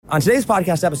On today's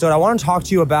podcast episode, I want to talk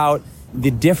to you about the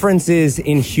differences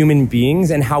in human beings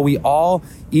and how we all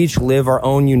each live our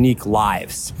own unique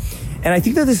lives. And I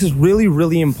think that this is really,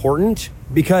 really important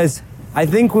because I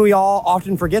think we all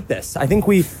often forget this. I think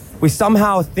we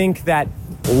somehow think that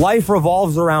life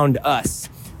revolves around us,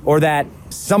 or that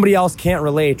somebody else can't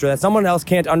relate, or that someone else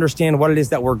can't understand what it is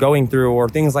that we're going through, or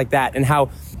things like that. And how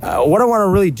what I want to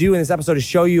really do in this episode is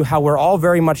show you how we're all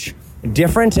very much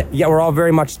different, yet we're all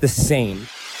very much the same.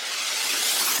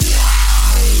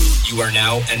 You are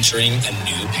now entering a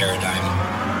new paradigm.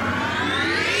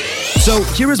 So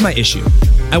here is my issue.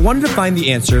 I wanted to find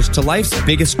the answers to life's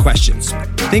biggest questions.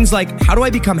 Things like, how do I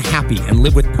become happy and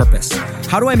live with purpose?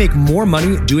 How do I make more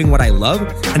money doing what I love?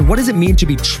 And what does it mean to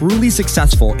be truly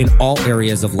successful in all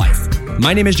areas of life?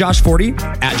 My name is Josh Forti,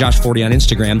 at Josh Forti on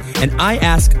Instagram, and I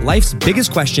ask life's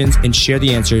biggest questions and share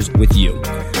the answers with you.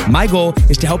 My goal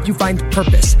is to help you find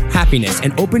purpose, happiness,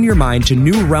 and open your mind to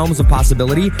new realms of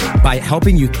possibility by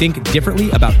helping you think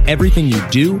differently about everything you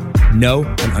do, know,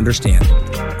 and understand.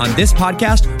 On this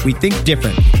podcast, we think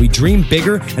different, we dream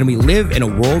bigger, and we live in a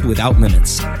world without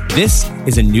limits. This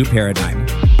is a new paradigm.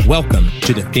 Welcome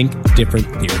to the Think Different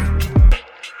Theory.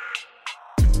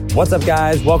 What's up,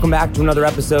 guys? Welcome back to another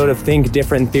episode of Think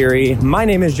Different Theory. My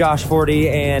name is Josh Forti,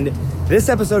 and this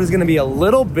episode is going to be a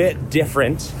little bit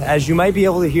different, as you might be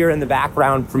able to hear in the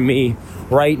background from me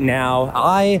right now.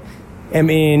 I am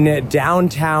in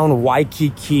downtown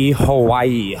Waikiki,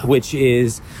 Hawaii, which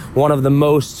is one of the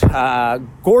most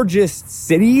gorgeous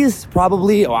cities,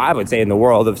 probably, I would say in the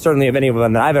world, certainly of any of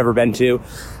them that I've ever been to.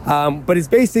 But it's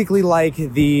basically like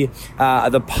the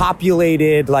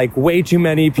populated, like way too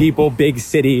many people, big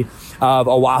city of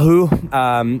Oahu,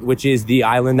 which is the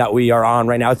island that we are on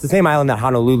right now. It's the same island that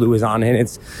Honolulu is on, and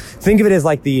think of it as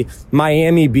like the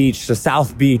Miami Beach, the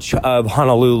South Beach of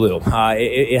Honolulu.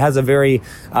 It has a very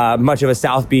much of a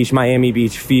South Beach, Miami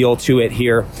Beach feel to it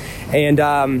here. And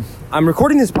I'm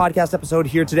recording this podcast episode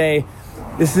here today.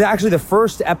 This is actually the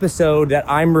first episode that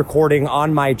I'm recording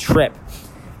on my trip.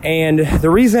 And the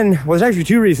reason, well, there's actually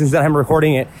two reasons that I'm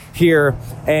recording it here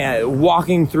and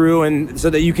walking through, and so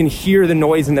that you can hear the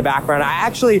noise in the background.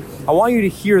 I want you to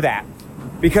hear that,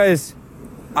 because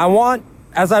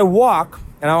as I walk,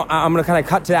 and I'm going to kind of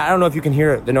cut to that. I don't know if you can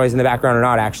hear the noise in the background or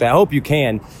not, actually. I hope you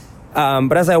can.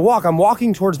 But as I walk, I'm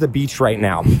walking towards the beach right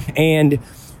now. And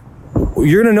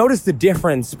you're going to notice the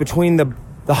difference between the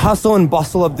hustle and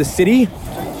bustle of the city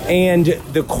and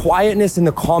the quietness and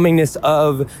the calmingness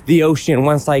of the ocean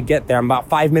once I get there. I'm about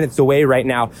 5 minutes away right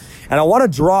now. And I want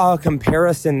to draw a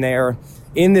comparison there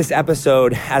in this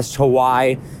episode as to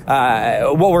why,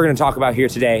 what we're going to talk about here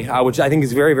today, which I think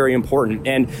is very, very important.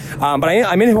 And, but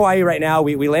I'm in Hawaii right now.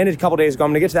 We landed a couple days ago.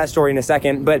 I'm going to get to that story in a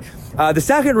second. But the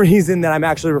second reason that I'm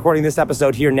actually recording this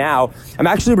episode here now, I'm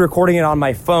actually recording it on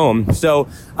my phone. So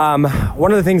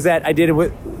one of the things that I did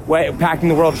with packing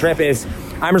the world trip is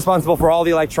I'm responsible for all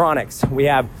the electronics. We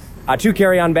have 2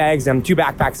 carry-on bags and 2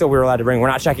 backpacks that we were allowed to bring. We're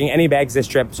not checking any bags this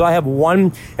trip. So I have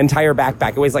one entire backpack.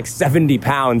 It weighs like 70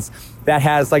 pounds that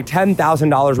has like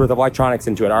 $10,000 worth of electronics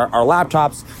into it. Our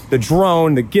laptops, the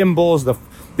drone, the gimbals,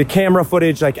 the camera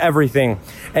footage, like everything.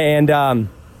 And I'm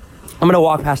going to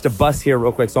walk past a bus here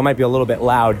real quick, so it might be a little bit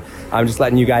loud. I'm just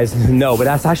letting you guys know, but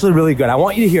that's actually really good. I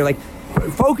want you to hear,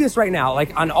 focus right now,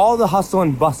 on all the hustle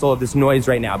and bustle of this noise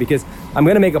right now, because I'm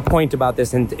going to make a point about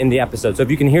this in the episode. So if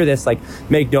you can hear this,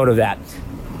 make note of that.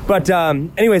 But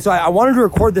anyway, so I wanted to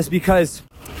record this because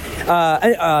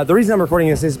the reason I'm recording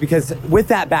this is because with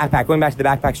that backpack, going back to the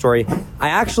backpack story, I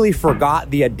actually forgot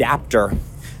the adapter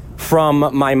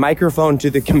from my microphone to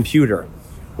the computer.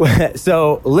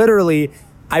 So literally,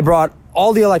 I brought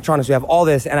all the electronics, we have all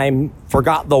this, and I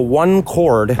forgot the one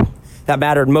cord that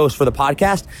mattered most for the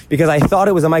podcast, because I thought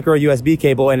it was a micro USB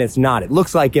cable, and it's not. It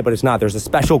looks like it, but it's not. There's a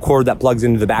special cord that plugs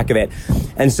into the back of it.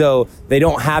 And so they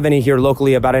don't have any here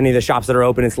locally about any of the shops that are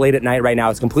open. It's late at night right now.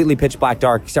 It's completely pitch black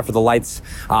dark, except for the lights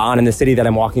on in the city that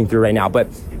I'm walking through right now. But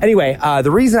anyway,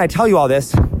 the reason I tell you all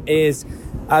this is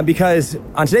because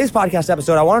on today's podcast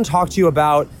episode, I want to talk to you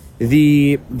about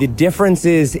the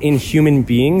differences in human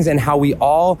beings and how we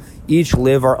all each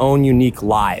live our own unique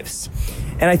lives.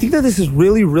 And I think that this is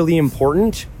really, really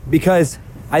important, because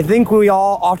I think we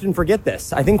all often forget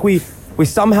this. I think we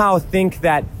somehow think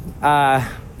that,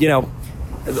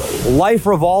 life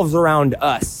revolves around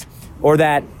us, or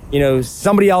that,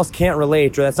 somebody else can't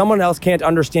relate, or that someone else can't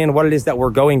understand what it is that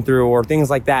we're going through, or things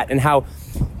like that. And how,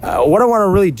 what I want to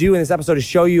really do in this episode is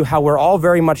show you how we're all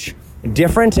very much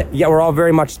different, yet we're all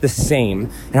very much the same,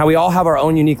 and how we all have our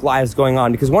own unique lives going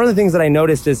on. Because one of the things that I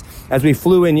noticed is, as we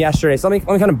flew in yesterday, so let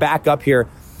me kind of back up here.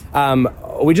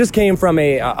 We just came from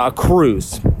a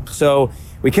cruise. So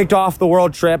we kicked off the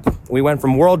world trip. We went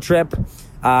from world trip,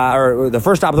 or the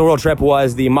first stop of the world trip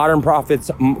was the Modern Prophets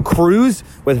cruise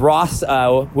with Ross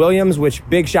Williams, which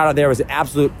big shout out there. It was an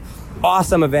absolute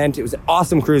awesome event. It was an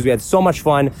awesome cruise. We had so much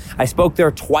fun. I spoke there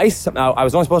twice. I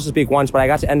was only supposed to speak once, but I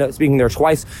got to end up speaking there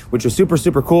twice, which was super,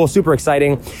 super cool, super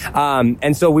exciting.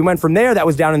 And so we went from there. That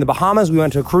was down in the Bahamas. We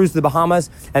went to a cruise to the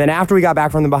Bahamas. And then after we got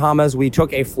back from the Bahamas, we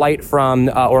took a flight from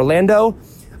Orlando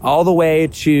all the way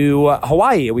to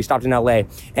Hawaii. We stopped in LA.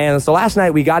 And so last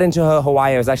night we got into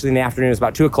Hawaii. It was actually in the afternoon. It was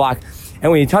about 2:00.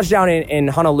 And we touched down in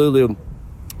Honolulu.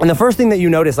 And the first thing that you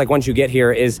notice, like once you get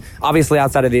here, is obviously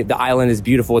outside of the island is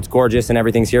beautiful, it's gorgeous and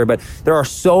everything's here, but there are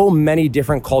so many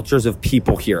different cultures of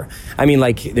people here. I mean,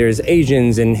 like there's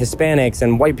Asians and Hispanics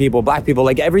and white people, black people,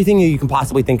 like everything you can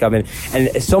possibly think of. And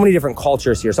so many different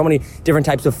cultures here, so many different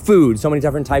types of food, so many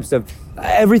different types of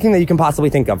everything that you can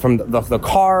possibly think of, from the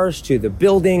cars to the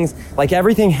buildings. Like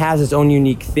everything has its own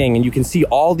unique thing, and you can see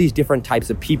all these different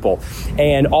types of people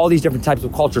and all these different types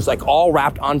of cultures, like all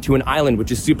wrapped onto an island,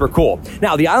 which is super cool.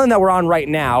 Now, the island that we're on right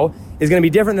now is going to be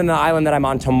different than the island that I'm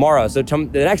on tomorrow. So the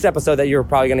next episode that you're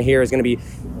probably going to hear is going to be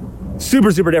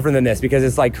super, super different than this, because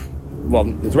it's like,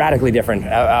 well, it's radically different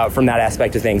from that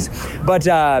aspect of things. But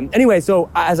anyway, so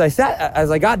as I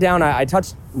got down,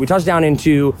 we touched down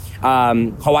into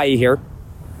Hawaii here,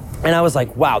 and I was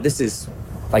like, wow, this is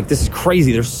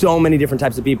crazy. There's so many different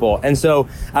types of people. And so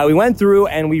we went through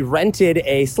and we rented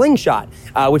a Slingshot,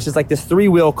 which is like this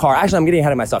 3-wheel car. Actually, I'm getting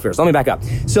ahead of myself here, so let me back up.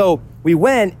 So we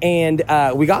went and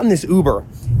we got in this Uber.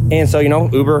 And so,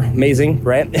 Uber, amazing,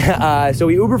 right? So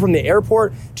we Uber from the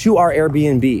airport to our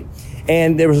Airbnb.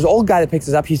 And there was this old guy that picks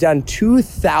us up. He's done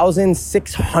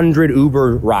 2,600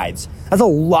 Uber rides. That's a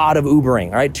lot of Ubering,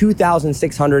 all right?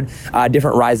 2,600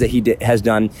 different rides that he has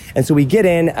done. And so we get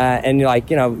in and you're like,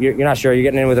 you're not sure. You're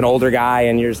getting in with an older guy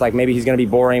and you're just like, maybe he's going to be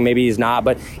boring. Maybe he's not.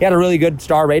 But he had a really good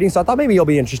star rating. So I thought maybe he'll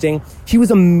be interesting. He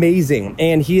was amazing.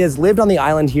 And he has lived on the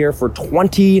island here for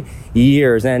 20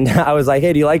 years. And I was like,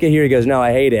 hey, do you like it here? He goes, no,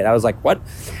 I hate it. I was like, what?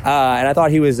 And I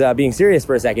thought he was being serious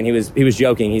for a second. He was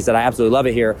joking. He said, I absolutely love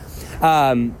it here.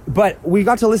 But we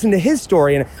got to listen to his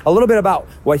story and a little bit about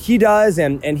what he does.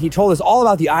 And he told us all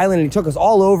about the island, and he took us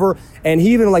all over, and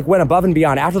he even went above and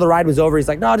beyond. After the ride was over, he's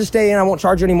like, no, just stay in. I won't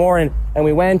charge you anymore. And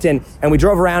we went and we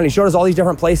drove around, and he showed us all these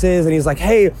different places. And he's like,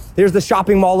 hey, there's the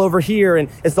shopping mall over here. And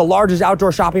it's the largest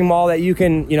outdoor shopping mall that you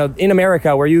can, in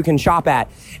America, where you can shop at.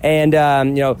 And,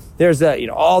 there's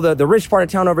all the rich part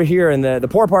of town over here and the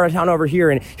poor part of town over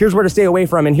here. And here's where to stay away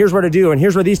from, and here's where to do, and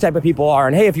here's where these type of people are.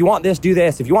 And hey, if you want this, do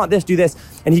this. If you want this, do this.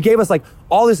 And he gave us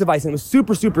all this advice, and it was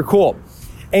super, super cool.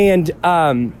 And,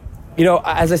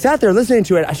 as I sat there listening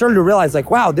to it, I started to realize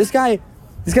wow, this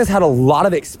guy's had a lot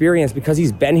of experience because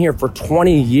he's been here for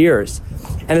 20 years.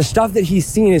 And the stuff that he's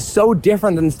seen is so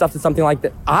different than the stuff that something like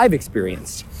that I've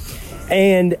experienced.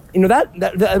 And,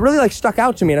 that really stuck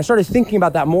out to me. And I started thinking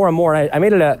about that more and more. And I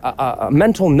made it a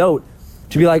mental note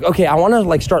to be like, okay, I want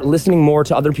to start listening more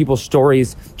to other people's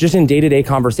stories just in day-to-day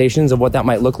conversations of what that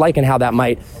might look like and how that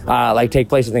might take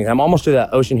place and things. I'm almost to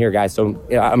the ocean here, guys. So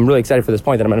I'm really excited for this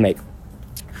point that I'm going to make.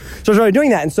 So I started doing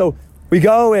that. And so we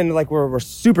go and we're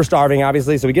super starving,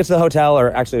 obviously. So we get to the hotel,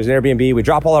 or actually it was an Airbnb. We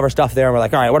drop all of our stuff there and we're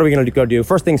like, all right, what are we going to go do?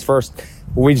 First things first,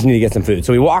 we just need to get some food.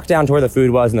 So we walked down to where the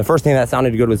food was, and the first thing that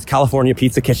sounded good was California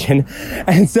Pizza Kitchen.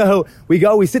 And so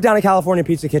we sit down at California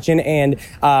Pizza Kitchen, and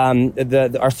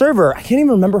our server, I can't even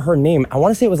remember her name. I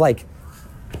want to say it was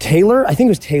Taylor. I think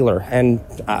it was Taylor. And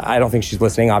I don't think she's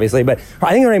listening, obviously, but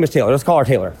I think her name was Taylor. Let's call her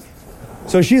Taylor.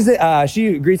 So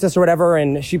she greets us or whatever,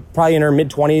 and she probably in her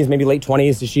mid-20s, maybe late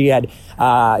 20s. So she had,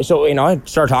 I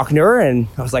started talking to her, and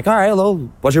I was like, all right, hello,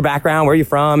 what's your background? Where are you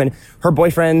from? And her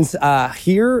boyfriend's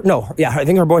here. No, yeah, I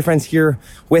think her boyfriend's here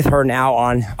with her now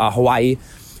on Hawaii.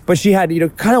 But she had,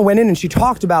 kind of went in and she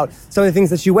talked about some of the things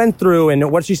that she went through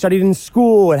and what she studied in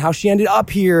school and how she ended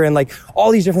up here and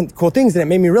all these different cool things. And it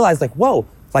made me realize whoa,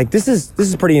 this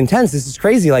is pretty intense. This is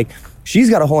crazy.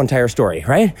 She's got a whole entire story,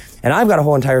 right? And I've got a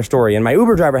whole entire story. And my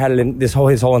Uber driver had his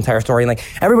whole entire story. And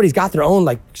everybody's got their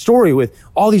own story with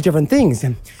all these different things.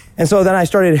 And so then I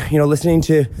started, listening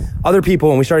to other people,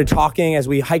 and we started talking as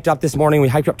we hiked up this morning. We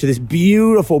hiked up to this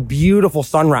beautiful, beautiful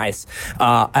sunrise,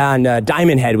 and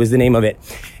Diamond Head was the name of it.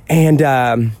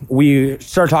 And we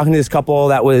started talking to this couple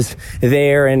that was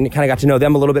there and kind of got to know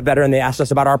them a little bit better. And they asked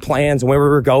us about our plans and where we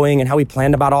were going and how we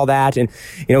planned about all that. And,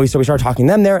 so we started talking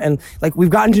to them there. And we've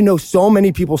gotten to know so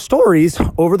many people's stories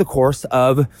over the course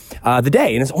of the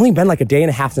day. And it's only been a day and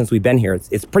a half since we've been here.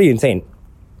 It's pretty insane.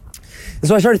 And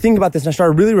so I started thinking about this, and I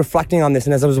started really reflecting on this.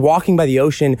 And as I was walking by the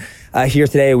ocean here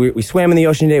today, we swam in the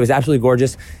ocean today. It was absolutely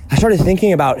gorgeous. I started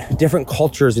thinking about different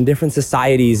cultures and different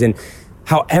societies and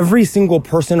how every single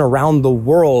person around the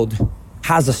world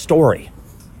has a story.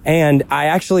 And I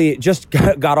actually just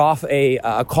got off a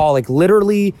call like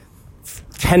literally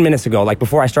 10 minutes ago, like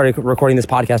before I started recording this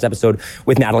podcast episode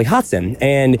with Natalie Hudson.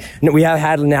 And we have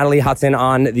had Natalie Hudson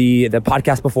on the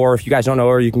podcast before. If you guys don't know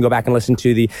her, you can go back and listen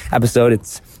to the episode.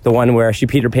 It's the one where she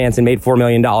peed her pants and made $4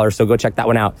 million. So go check that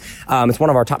one out. It's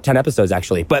one of our top 10 episodes,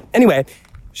 actually. But anyway,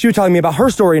 she was telling me about her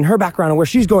story and her background and where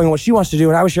she's going and what she wants to do.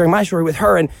 And I was sharing my story with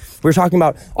her. And we were talking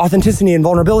about authenticity and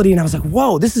vulnerability. And I was like,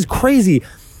 whoa, this is crazy.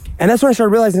 And that's when I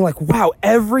started realizing, like, wow,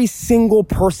 every single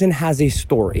person has a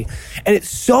story. And it's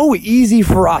so easy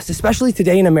for us, especially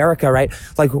today in America, right?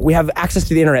 Like, we have access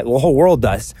to the internet, the whole world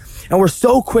does. And we're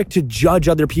so quick to judge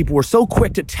other people. We're so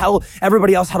quick to tell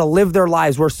everybody else how to live their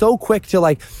lives. We're so quick to,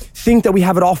 like, think that we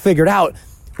have it all figured out.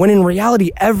 When in reality,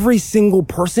 every single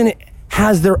person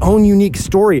has their own unique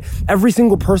story. Every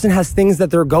single person has things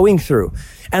that they're going through.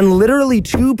 And literally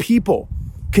two people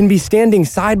can be standing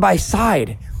side by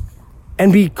side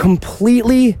and be have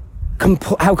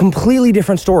completely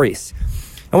different stories.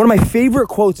 And one of my favorite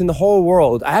quotes in the whole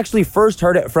world, I actually first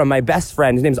heard it from my best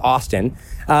friend. His name's Austin.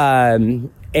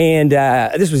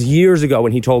 This was years ago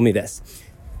when he told me this.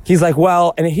 He's like,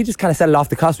 well, and he just kind of said it off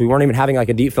the cuff. We weren't even having like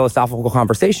a deep philosophical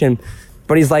conversation.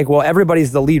 But he's like, well,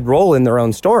 everybody's the lead role in their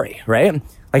own story, right?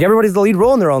 Like everybody's the lead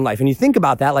role in their own life. And you think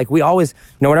about that, like we always,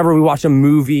 whenever we watch a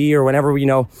movie or whenever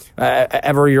we,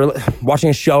 ever you're watching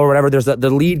a show or whatever, there's the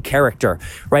lead character,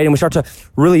 right? And we start to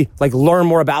really like learn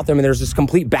more about them. And there's this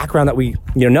complete background that we,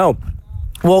 know.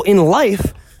 Well, in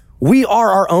life, we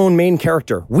are our own main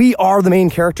character. We are the main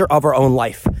character of our own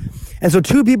life. And so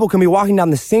two people can be walking down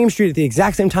the same street at the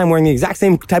exact same time, wearing the exact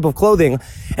same type of clothing,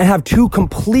 and have two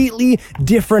completely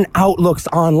different outlooks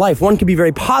on life. One can be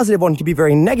very positive, one can be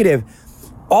very negative,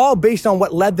 all based on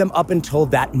what led them up until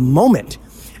that moment.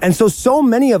 And so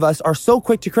many of us are so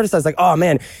quick to criticize, like, oh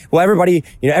man, well, everybody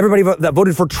that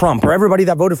voted for Trump, or everybody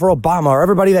that voted for Obama, or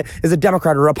everybody that is a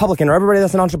Democrat or a Republican, or everybody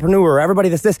that's an entrepreneur, or everybody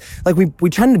that's this, like we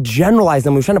try to generalize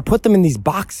them. We try to put them in these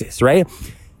boxes, right?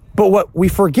 But what we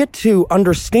forget to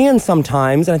understand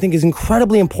sometimes, and I think is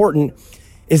incredibly important,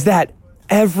 is that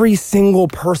every single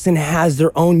person has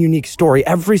their own unique story.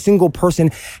 Every single person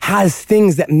has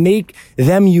things that make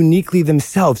them uniquely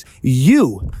themselves.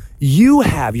 You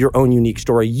have your own unique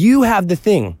story. You have the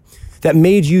thing that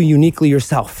made you uniquely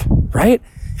yourself, right?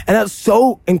 And that's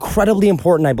so incredibly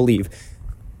important, I believe.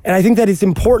 And I think that it's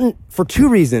important for two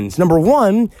reasons. Number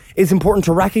one, it's important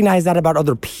to recognize that about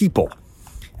other people.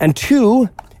 And two,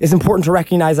 it's important to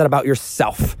recognize that about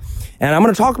yourself. And I'm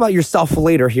going to talk about yourself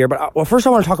later here, but first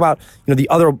I want to talk about,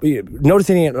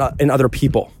 noticing it in other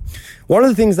people. One of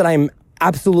the things that I'm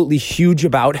absolutely huge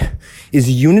about is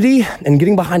unity and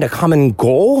getting behind a common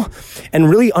goal and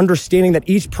really understanding that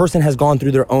each person has gone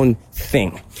through their own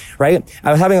thing, right?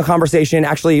 I was having a conversation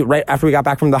actually right after we got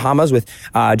back from the Bahamas with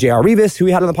J.R. Rivas, who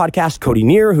we had on the podcast, Cody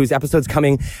Neer, whose episode's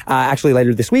coming actually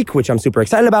later this week, which I'm super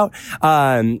excited about.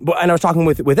 And I was talking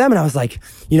with them and I was like,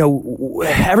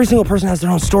 every single person has their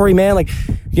own story, man. Like,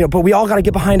 but we all got to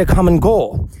get behind a common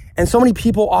goal. And so many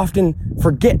people often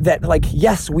forget that, like,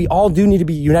 yes, we all do need to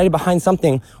be united behind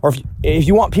something. Or if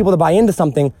you want people to buy into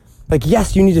something, like,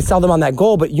 yes, you need to sell them on that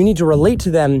goal, but you need to relate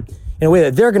to them in a way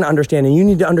that they're going to understand. And you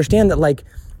need to understand that, like,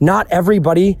 not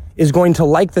everybody is going to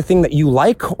like the thing that you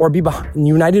like or be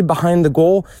united behind the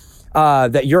goal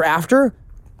that you're after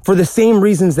for the same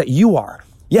reasons that you are.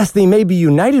 Yes, they may be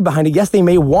united behind it. Yes, they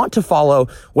may want to follow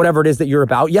whatever it is that you're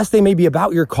about. Yes, they may be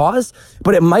about your cause,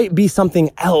 but it might be something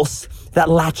else that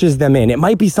latches them in. It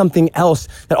might be something else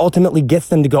that ultimately gets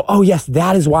them to go, oh yes,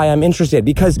 that is why I'm interested,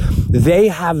 because they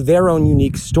have their own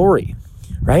unique story,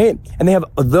 right? And they have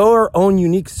their own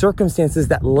unique circumstances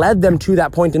that led them to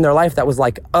that point in their life that was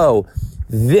like, oh,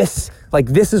 this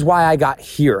is why I got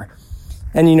here.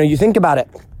 And you think about it.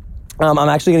 I'm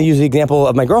actually going to use the example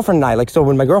of my girlfriend and I. Like, so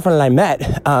when my girlfriend and I met,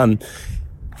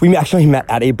 we actually met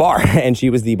at a bar, and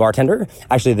she was the bartender,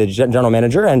 actually the general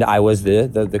manager, and I was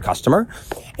the customer.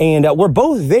 And we're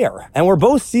both there, and we're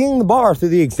both seeing the bar through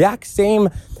the exact same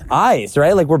eyes,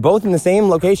 right? Like, we're both in the same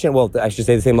location. Well, I should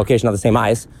say the same location, not the same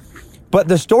eyes. But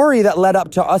the story that led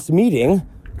up to us meeting,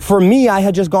 for me, I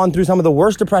had just gone through some of the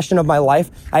worst depression of my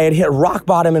life. I had hit rock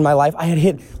bottom in my life. I had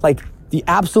hit like the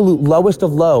absolute lowest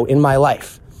of low in my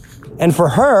life. And for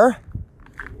her,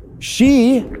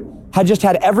 she had just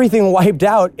had everything wiped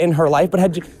out in her life, but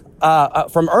had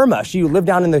from Irma. She lived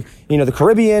down in the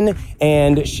Caribbean,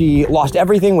 and she lost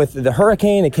everything with the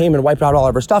hurricane. It came and wiped out all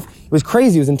of her stuff. It was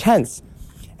crazy. It was intense.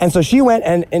 And so she went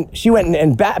and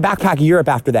backpacked Europe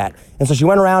after that. And so she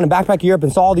went around and backpacked Europe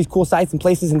and saw all these cool sights and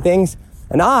places and things.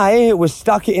 And I was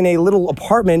stuck in a little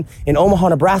apartment in Omaha,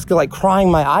 Nebraska, like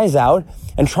crying my eyes out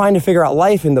and trying to figure out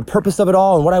life and the purpose of it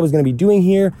all and what I was going to be doing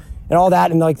here and all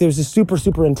that. And like, there's this super,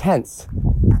 super intense.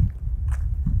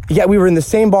 Yet we were in the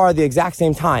same bar at the exact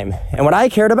same time. And what I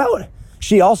cared about,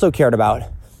 she also cared about.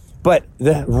 But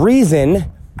the reason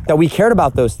that we cared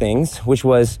about those things, which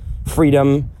was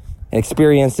freedom and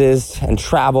experiences and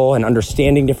travel and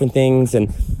understanding different things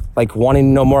and like wanting to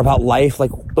know more about life,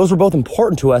 like those were both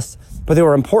important to us, but they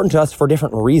were important to us for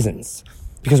different reasons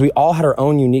because we all had our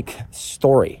own unique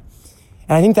story.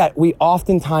 And I think that we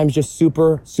oftentimes just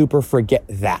super, super forget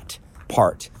that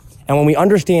part. And when we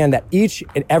understand that each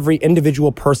and every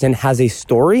individual person has a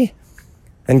story,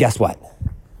 then guess what?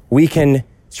 We can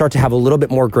start to have a little bit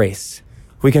more grace.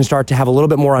 We can start to have a little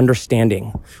bit more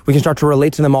understanding. We can start to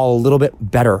relate to them all a little bit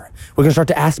better. We can start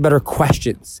to ask better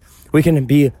questions. We can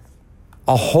be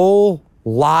a whole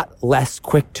lot less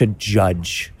quick to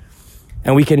judge.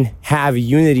 And we can have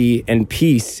unity and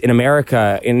peace in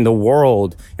America, in the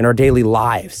world, in our daily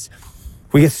lives.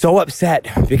 We get so upset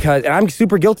because, and I'm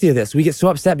super guilty of this, we get so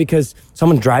upset because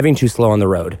someone's driving too slow on the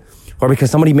road or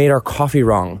because somebody made our coffee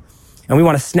wrong. And we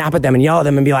want to snap at them and yell at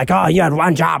them and be like, oh, you had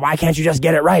one job. Why can't you just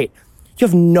get it right? You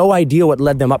have no idea what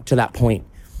led them up to that point.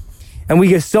 And we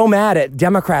get so mad at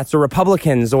Democrats or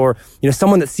Republicans or,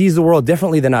 someone that sees the world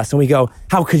differently than us. And we go,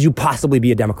 how could you possibly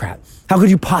be a Democrat? How could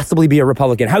you possibly be a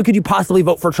Republican? How could you possibly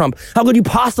vote for Trump? How could you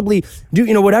possibly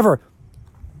do, whatever?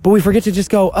 But we forget to just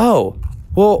go, oh,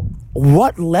 well,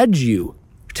 what led you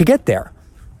to get there?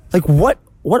 Like what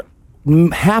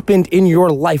happened in your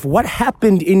life? What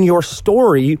happened in your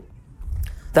story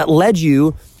that led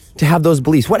you to have those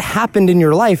beliefs? What happened in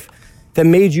your life that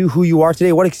made you who you are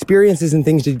today? What experiences and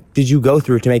things did you go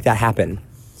through to make that happen?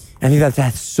 And I think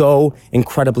that's so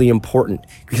incredibly important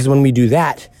because when we do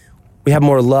that, we have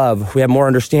more love, we have more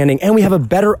understanding, and we have a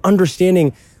better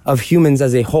understanding of humans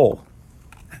as a whole.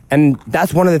 And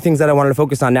that's one of the things that I wanted to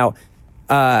focus on. Now,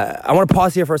 I want to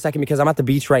pause here for a second because I'm at the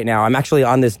beach right now. I'm actually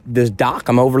on this dock.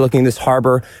 I'm overlooking this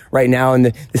harbor right now, and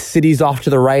the city's off to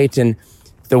the right, and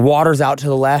the water's out to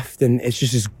the left, and it's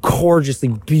just this gorgeously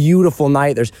beautiful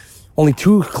night. There's only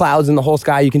 2 clouds in the whole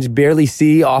sky. You can just barely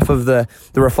see off of the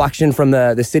reflection from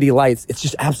the city lights. It's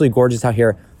just absolutely gorgeous out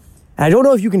here. And I don't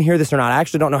know if you can hear this or not. I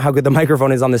actually don't know how good the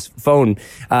microphone is on this phone.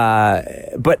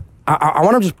 But I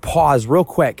want to just pause real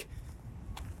quick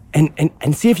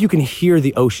and see if you can hear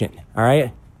the ocean, all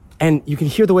right? And you can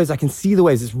hear the waves. I can see the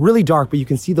waves. It's really dark, but you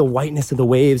can see the whiteness of the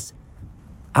waves.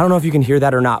 I don't know if you can hear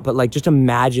that or not, but like just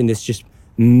imagine this just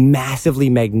massively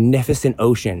magnificent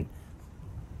ocean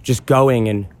just going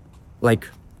and like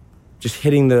just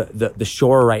hitting the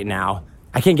shore right now.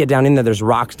 I can't get down in there. There's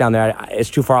rocks down there. It's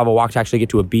too far of a walk to actually get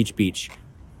to a beach.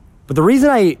 But the reason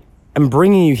I am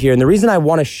bringing you here and the reason I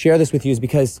want to share this with you is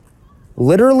because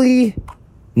literally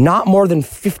not more than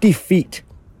 50 feet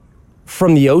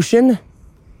from the ocean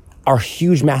are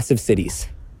huge, massive cities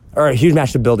or huge,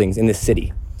 massive buildings in this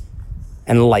city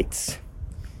and lights.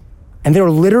 And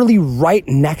they're literally right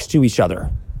next to each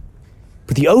other.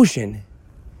 But the ocean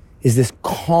is this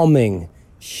calming,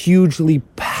 hugely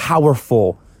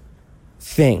powerful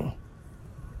thing.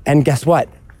 And guess what?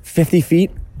 50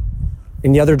 feet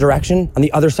in the other direction, on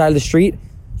the other side of the street,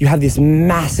 you have these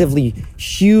massively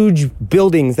huge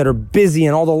buildings that are busy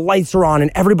and all the lights are on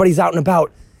and everybody's out and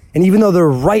about. And even though they're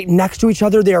right next to each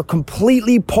other, they are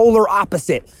completely polar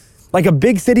opposite. Like a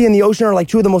big city and the ocean are like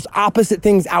 2 of the most opposite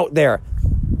things out there.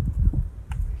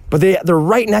 But they're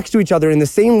right next to each other in the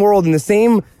same world, in the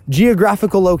same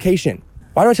geographical location.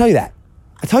 Why do I tell you that?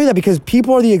 I tell you that because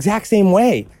people are the exact same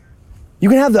way. You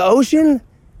can have the ocean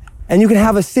and you can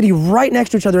have a city right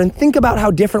next to each other and think about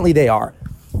how differently they are.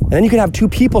 And then you can have 2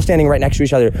 people standing right next to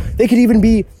each other. They could even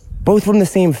be both from the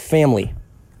same family.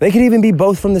 They could even be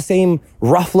both from the same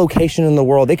rough location in the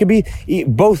world. They could be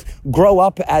both grow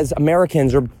up as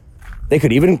Americans, or they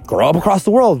could even grow up across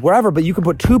the world, wherever. But you could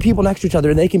put 2 people next to each other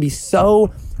and they can be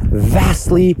so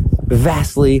vastly,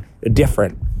 vastly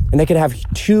different. And they could have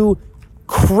 2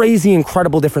 crazy,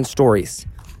 incredible different stories.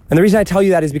 And the reason I tell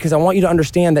you that is because I want you to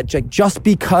understand that just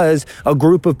because a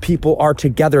group of people are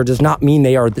together does not mean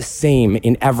they are the same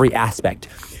in every aspect.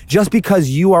 Just because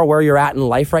you are where you're at in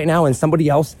life right now and somebody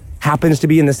else happens to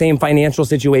be in the same financial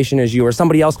situation as you, or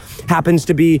somebody else happens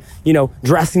to be,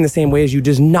 dressing the same way as you,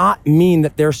 does not mean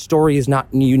that their story is not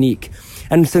unique.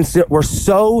 And since we're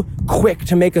so quick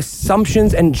to make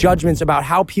assumptions and judgments about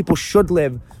how people should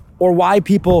live or why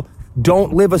people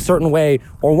don't live a certain way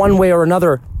or one way or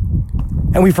another,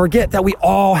 And we forget that we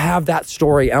all have that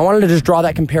story. And I wanted to just draw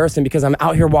that comparison because I'm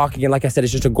out here walking, and like I said,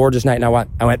 it's just a gorgeous night. And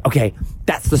I went, okay,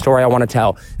 that's the story I want to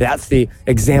tell. That's the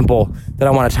example that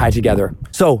I want to tie together.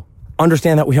 So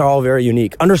understand that we are all very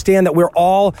unique. Understand that we're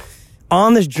all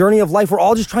on this journey of life. We're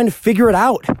all just trying to figure it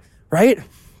out, right?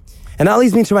 And that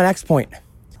leads me to my next point.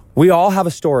 We all have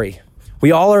a story.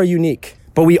 We all are unique,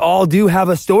 but we all do have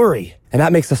a story. And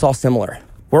that makes us all similar.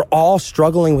 We're all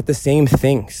struggling with the same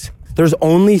things. There's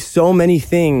only so many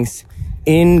things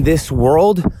in this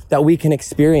world that we can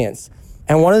experience.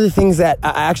 And one of the things that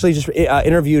I actually just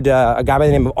interviewed a guy by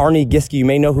the name of Arnie Giske. You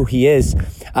may know who he is,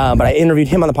 but I interviewed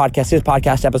him on the podcast. His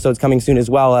podcast episode's coming soon as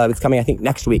well. It's coming, I think,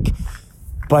 next week.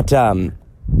 But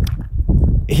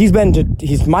he's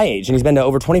my age, and he's been to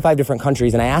over 25 different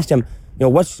countries. And I asked him,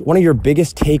 what's one of your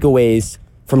biggest takeaways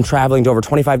from traveling to over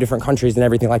 25 different countries and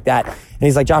everything like that? And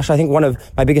he's like, Josh, I think one of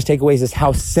my biggest takeaways is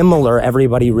how similar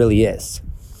everybody really is.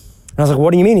 And I was like,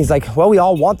 what do you mean? He's like, well, we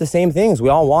all want the same things. We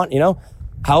all want,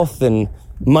 health and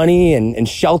money and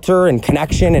shelter and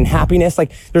connection and happiness.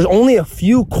 Like, there's only a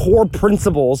few core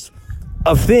principles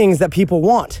of things that people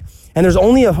want. And there's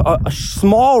only a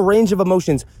small range of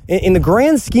emotions. In the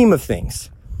grand scheme of things,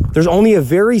 there's only a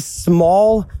very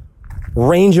small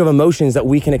range of emotions that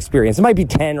we can experience. It might be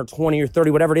 10 or 20 or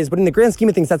 30, whatever it is, but in the grand scheme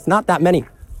of things, that's not that many,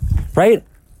 right?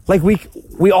 Like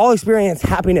we all experience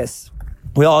happiness.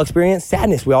 We all experience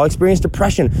sadness. We all experience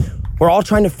depression. We're all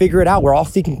trying to figure it out. We're all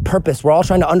seeking purpose. We're all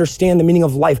trying to understand the meaning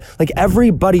of life. Like,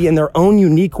 everybody in their own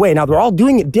unique way. Now, they're all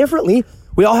doing it differently.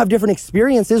 We all have different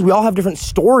experiences. We all have different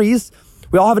stories.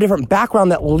 We all have a different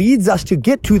background that leads us to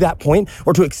get to that point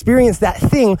or to experience that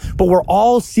thing, but we're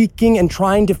all seeking and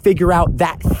trying to figure out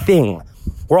that thing.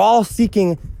 We're all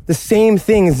seeking the same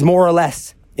things, more or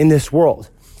less, in this world.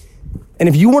 And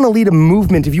if you want to lead a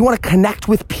movement, if you want to connect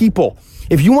with people,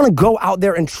 if you want to go out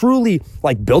there and truly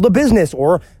build a business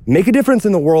or make a difference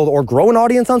in the world or grow an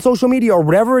audience on social media or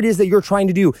whatever it is that you're trying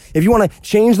to do, if you want to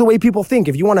change the way people think,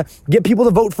 if you want to get people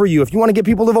to vote for you, if you want to get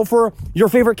people to vote for your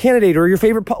favorite candidate or your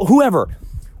favorite, whoever,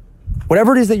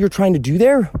 whatever it is that you're trying to do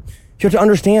there, you have to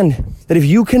understand that if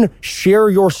you can share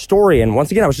your story, and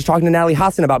once again, I was just talking to Natalie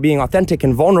Hodson about being authentic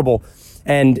and vulnerable,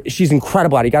 and she's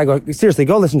incredible at it. You gotta go, seriously,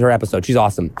 go listen to her episode. She's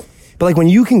awesome. But when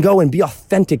you can go and be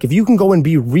authentic, if you can go and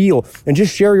be real and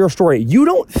just share your story, you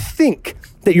don't think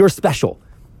that you're special.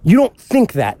 You don't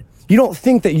think that. You don't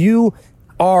think that you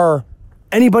are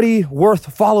anybody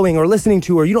worth following or listening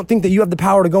to, or you don't think that you have the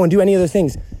power to go and do any of those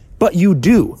things. But you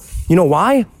do. You know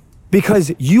why?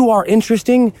 Because you are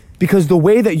interesting, because the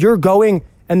way that you're going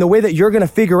and the way that you're going to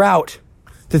figure out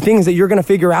the things that you're going to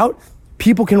figure out,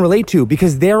 people can relate to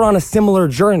because they're on a similar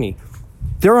journey.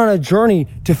 They're on a journey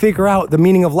to figure out the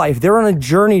meaning of life. They're on a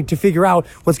journey to figure out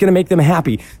what's going to make them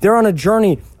happy. They're on a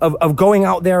journey of going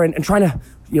out there and trying to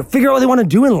figure out what they want to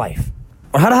do in life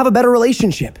or how to have a better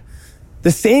relationship.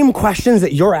 The same questions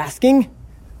that you're asking,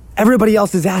 everybody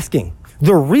else is asking.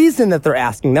 The reason that they're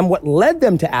asking them, what led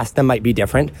them to ask them might be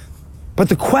different, but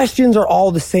the questions are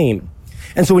all the same.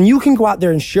 And so when you can go out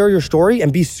there and share your story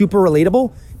and be super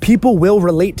relatable, people will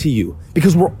relate to you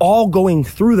because we're all going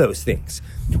through those things.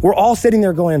 We're all sitting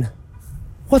there going,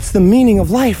 what's the meaning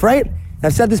of life, right? And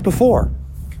I've said this before.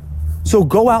 So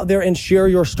go out there and share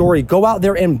your story. Go out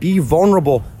there and be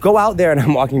vulnerable. Go out there, and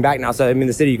I'm walking back now, so I'm in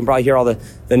the city. You can probably hear all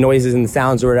the noises and the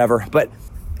sounds or whatever. But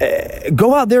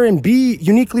go out there and be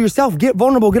uniquely yourself. Get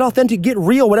vulnerable, get authentic, get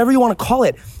real, whatever you want to call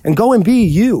it. And go and be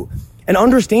you. And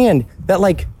understand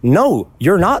that, no,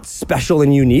 you're not special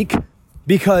and unique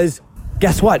because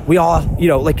guess what? We all,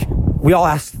 we all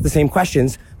ask the same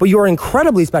questions, but you are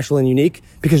incredibly special and unique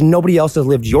because nobody else has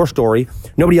lived your story.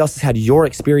 Nobody else has had your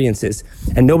experiences,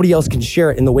 and nobody else can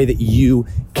share it in the way that you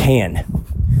can.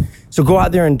 So go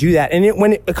out there and do that. And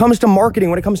when it comes to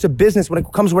marketing, when it comes to business, when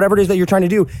it comes to whatever it is that you're trying to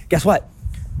do, guess what?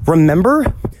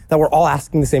 Remember that we're all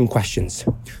asking the same questions.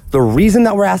 The reason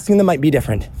that we're asking them might be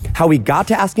different. How we got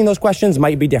to asking those questions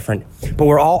might be different, but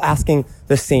we're all asking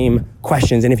the same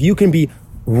questions. And if you can be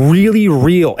really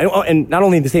real, and not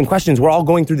only the same questions, we're all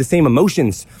going through the same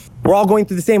emotions. We're all going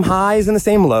through the same highs and the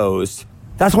same lows.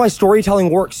 That's why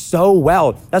storytelling works so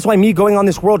well. That's why me going on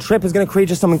this world trip is going to create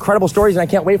just some incredible stories, and I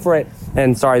can't wait for it.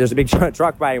 And sorry, there's a big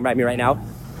truck by me right now.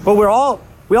 But we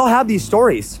all have these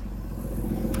stories.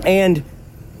 And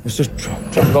there's just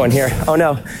truck going here. Oh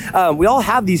no. We all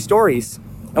have these stories,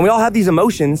 and we all have these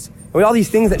emotions, and we all have these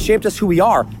things that shaped us who we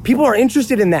are. People are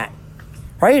interested in that,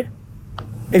 right?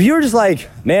 If you were just like,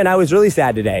 man, I was really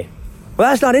sad today, well,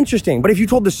 that's not interesting. But if you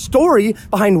told the story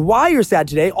behind why you're sad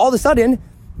today, all of a sudden,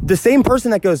 the same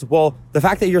person that goes, well, the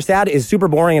fact that you're sad is super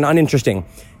boring and uninteresting.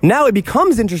 Now it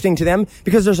becomes interesting to them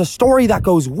because there's a story that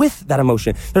goes with that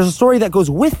emotion. There's a story that goes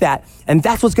with that, and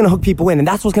that's what's going to hook people in, and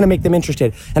that's what's going to make them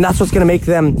interested, and that's what's going to make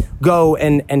them go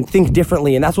and think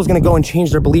differently, and that's what's going to go and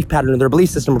change their belief pattern or their belief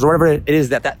system or whatever it is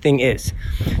that thing is.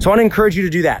 So I want to encourage you to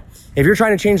do that. If you're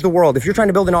trying to change the world, if you're trying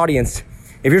to build an audience,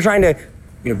 if you're trying to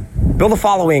build a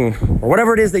following or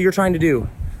whatever it is that you're trying to do,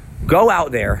 go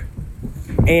out there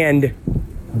and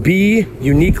be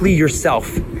uniquely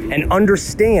yourself and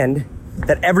understand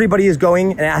that everybody is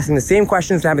going and asking the same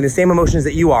questions and having the same emotions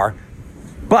that you are,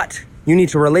 but you need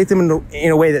to relate them in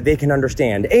a way that they can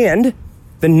understand. And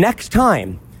the next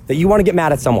time that you want to get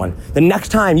mad at someone, the next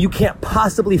time you can't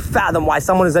possibly fathom why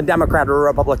someone is a Democrat or a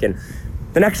Republican,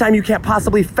 the next time you can't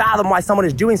possibly fathom why someone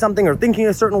is doing something or thinking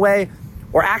a certain way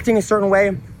or acting a certain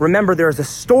way, remember there's a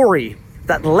story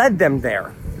that led them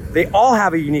there. They all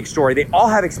have a unique story. They all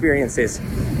have experiences.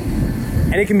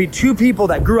 And it can be two people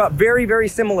that grew up very, very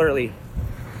similarly,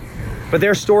 but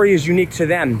their story is unique to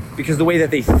them because the way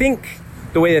that they think,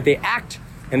 the way that they act,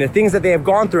 and the things that they have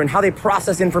gone through and how they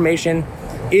process information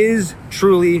is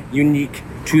truly unique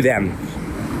to them.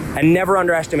 And never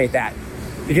underestimate that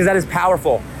because that is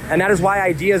powerful. And that is why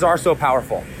ideas are so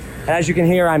powerful. And as you can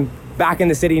hear, I'm back in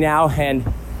the city now, and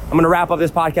I'm going to wrap up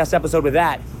this podcast episode with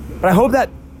that. But I hope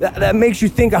that makes you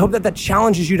think. I hope that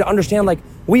challenges you to understand, like,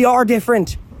 we are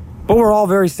different, but we're all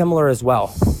very similar as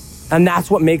well. And that's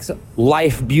what makes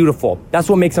life beautiful. That's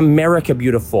what makes America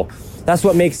beautiful. That's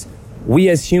what makes we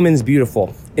as humans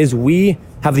beautiful, is we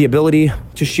have the ability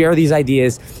to share these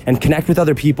ideas and connect with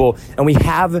other people. And we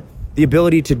have the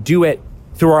ability to do it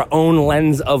through our own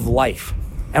lens of life.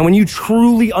 And when you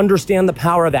truly understand the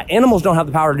power of that, animals don't have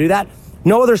the power to do that.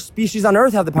 No other species on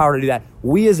earth have the power to do that.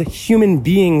 We as human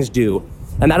beings do.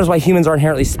 And that is why humans are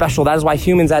inherently special. That is why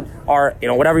humans that are,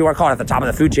 whatever you want to call it, at the top of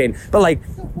the food chain. But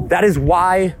that is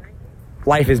why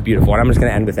life is beautiful. And I'm just going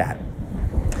to end with that.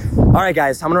 All right,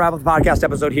 guys, I'm going to wrap up the podcast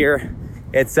episode here.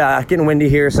 It's getting windy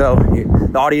here, so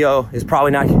the audio is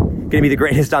probably not going to be the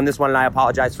greatest on this one, and I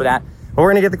apologize for that. But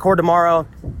we're going to get the cord tomorrow.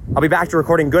 I'll be back to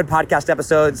recording good podcast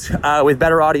episodes with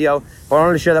better audio. But I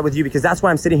wanted to share that with you because that's why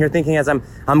I'm sitting here thinking as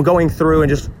I'm going through and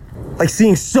just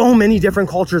seeing so many different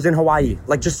cultures in Hawaii,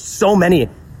 just so many.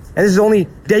 And this is only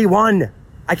day one.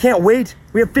 I can't wait.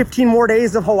 We have 15 more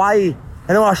days of Hawaii and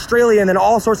then Australia and then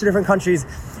all sorts of different countries.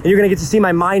 And you're going to get to see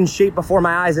my mind shape before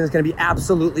my eyes, and it's going to be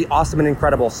absolutely awesome and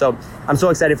incredible. So I'm so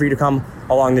excited for you to come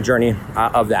along the journey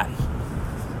of that.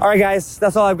 All right, guys,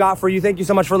 that's all I've got for you. Thank you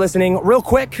so much for listening. Real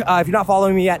quick, if you're not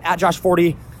following me yet, at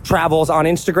Josh40 Travels on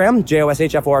Instagram,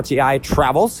 JOSHFORTI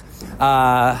Travels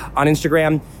on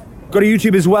Instagram. Go to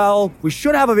YouTube as well. We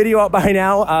should have a video out by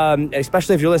now,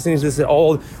 especially if you're listening to this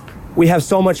old. We have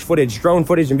so much footage, drone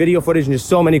footage and video footage, and just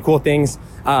so many cool things.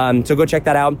 So go check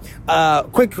that out.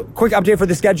 Quick update for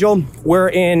the schedule. We're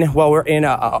in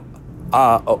Oahu.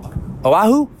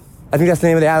 I think that's the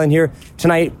name of the island here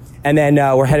tonight. And then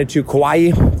we're headed to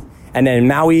Kauai, and then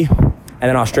Maui, and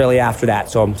then Australia after that.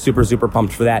 So I'm super, super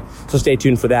pumped for that. So stay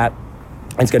tuned for that.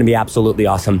 It's going to be absolutely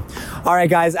awesome. All right,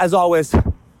 guys, as always,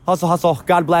 hustle, hustle.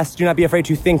 God bless. Do not be afraid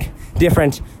to think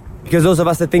different, because those of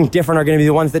us that think different are going to be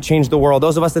the ones that change the world.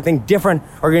 Those of us that think different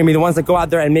are going to be the ones that go out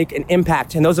there and make an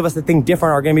impact. And those of us that think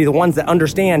different are going to be the ones that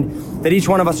understand that each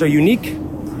one of us are unique,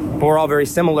 but we're all very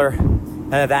similar.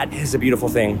 And that is a beautiful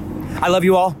thing. I love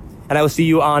you all, and I will see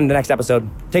you on the next episode.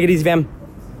 Take it easy, fam.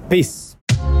 Peace.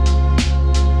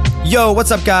 Yo,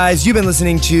 what's up, guys? You've been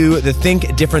listening to the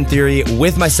Think Different Theory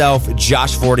with myself,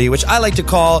 Josh40, which I like to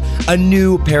call a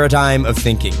new paradigm of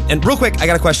thinking. And real quick, I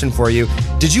got a question for you.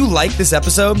 Did you like this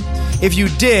episode? If you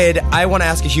did, I want to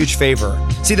ask a huge favor.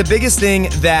 See, the biggest thing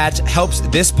that helps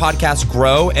this podcast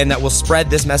grow and that will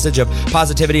spread this message of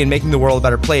positivity and making the world a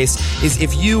better place is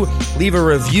if you leave a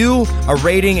review, a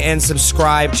rating, and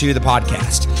subscribe to the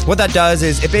podcast. What that does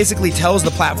is it basically tells the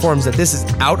platforms that this is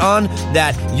out on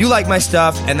that you like my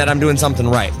stuff and that I'm doing something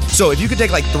right. So if you could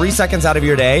take 3 seconds out of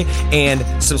your day and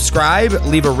subscribe,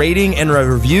 leave a rating and a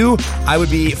review, I would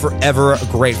be forever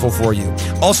grateful for you.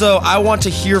 Also, I want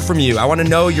to hear from you. I want to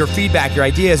know your feedback, your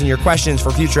ideas, and your questions for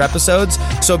future episodes.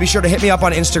 So be sure to hit me up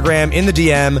on Instagram in the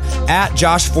DM at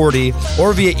Josh40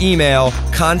 or via email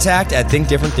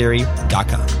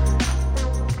contact@thinkdifferenttheory.com.